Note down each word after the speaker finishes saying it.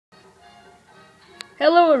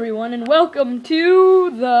Hello everyone and welcome to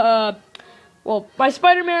the, my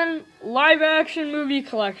Spider-Man live-action movie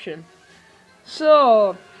collection.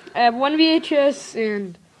 So, I have one VHS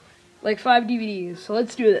and like 5 DVDs, so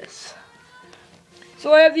let's do this.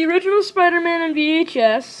 So I have the original Spider-Man on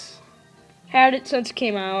VHS, had it since it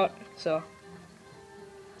came out, so.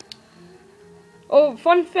 Oh,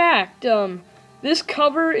 fun fact, this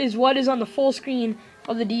cover is what is on the full screen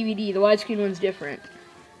of the DVD, the widescreen one's different.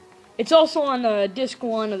 It's also on the disc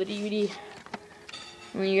 1 of the DVD.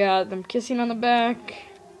 And you got them kissing on the back.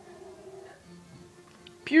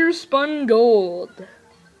 Pure spun gold.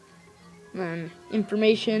 And then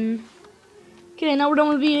information. Okay, now we're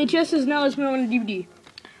done with VHSs. Now let's move on to DVD.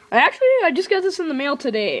 I just got this in the mail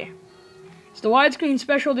today. It's the widescreen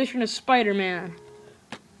special edition of Spider-Man.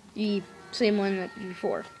 The same one that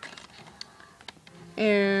before.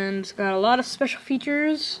 And it's got a lot of special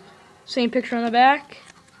features. Same picture on the back.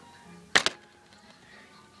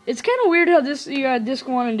 It's kind of weird how you got disc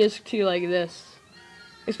 1 and disc 2 like this.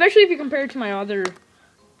 Especially if you compare it to my other,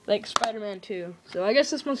 like Spider-Man 2. So I guess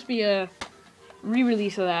this must be a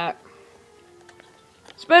re-release of that.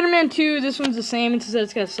 Spider-Man 2, this one's the same. It's just that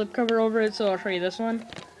it's got a slipcover over it, so I'll show you this one.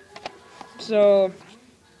 So,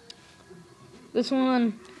 this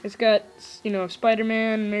one, it's got,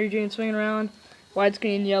 Spider-Man, Mary Jane swinging around.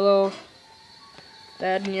 Widescreen yellow.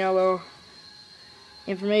 That in yellow.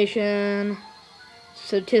 Information.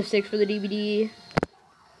 Statistics for the DVD.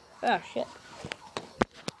 Ah, shit.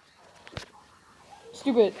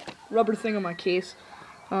 Stupid rubber thing on my case.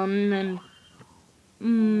 And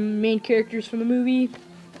main characters from the movie.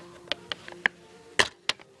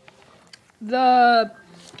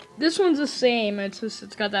 This one's the same. It's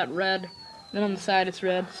got that red. Then on the side it's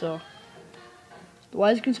red. So the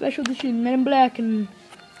widescreen special edition, Men in Black and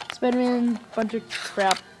Spider-Man, bunch of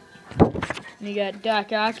crap. And you got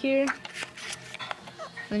Doc Ock here.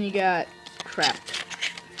 Then you got crap.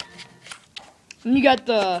 Then you got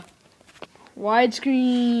the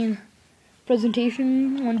widescreen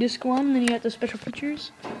presentation on disc 1. Then you got the special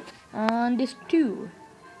features on disc 2.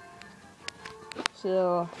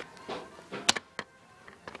 So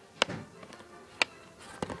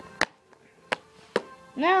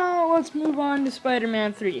now let's move on to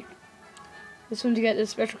Spider-Man 3. This one's got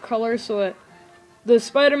this special color, so the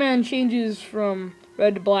Spider-Man changes from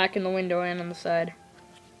red to black in the window and on the side.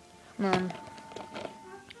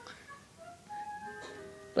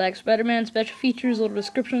 Black Spider-Man, special features, a little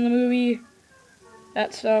description of the movie,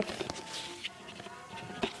 that stuff.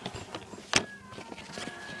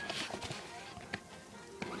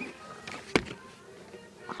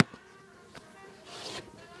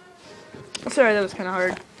 Sorry, that was kind of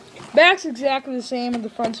hard. Back's exactly the same, and the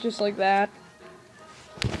front's just like that.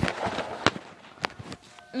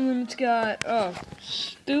 And then it's got,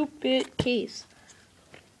 stupid case.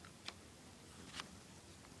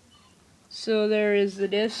 So there is the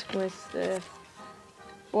disc with the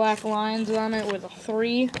black lines on it with a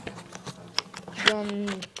 3. Then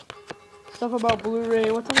stuff about Blu-ray.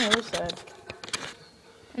 What's on the other side?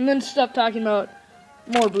 And then stuff talking about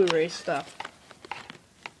more Blu-ray stuff.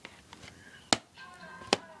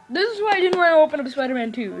 This is why I didn't want to open up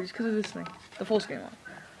Spider-Man 2, is because of this thing, the full screen one.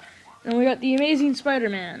 And we got the Amazing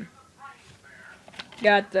Spider-Man.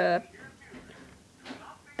 Got the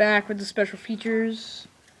back with the special features.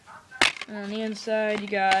 And on the inside, you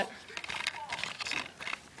got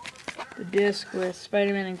the disc with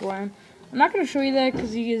Spider-Man and Gwen. I'm not going to show you that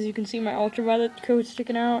because you can see my ultraviolet code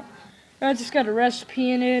sticking out. It's just got a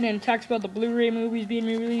recipe in it and it talks about the Blu-ray movies being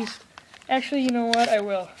re-released. Actually, you know what? I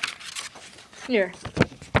will. Here.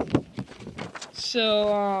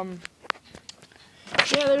 So,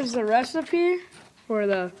 yeah, there's the recipe for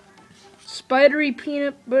the spidery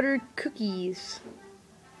peanut butter cookies.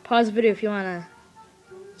 Pause the video if you want to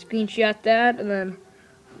screenshot that, and then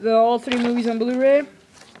all 3 movies on Blu-ray. And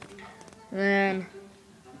then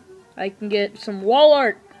I can get some wall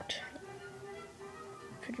art,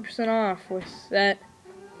 50% off with that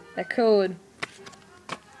code.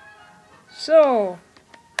 So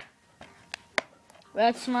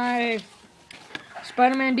that's my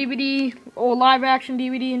Spider-Man DVD, live-action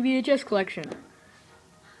DVD and VHS collection.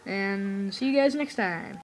 And see you guys next time.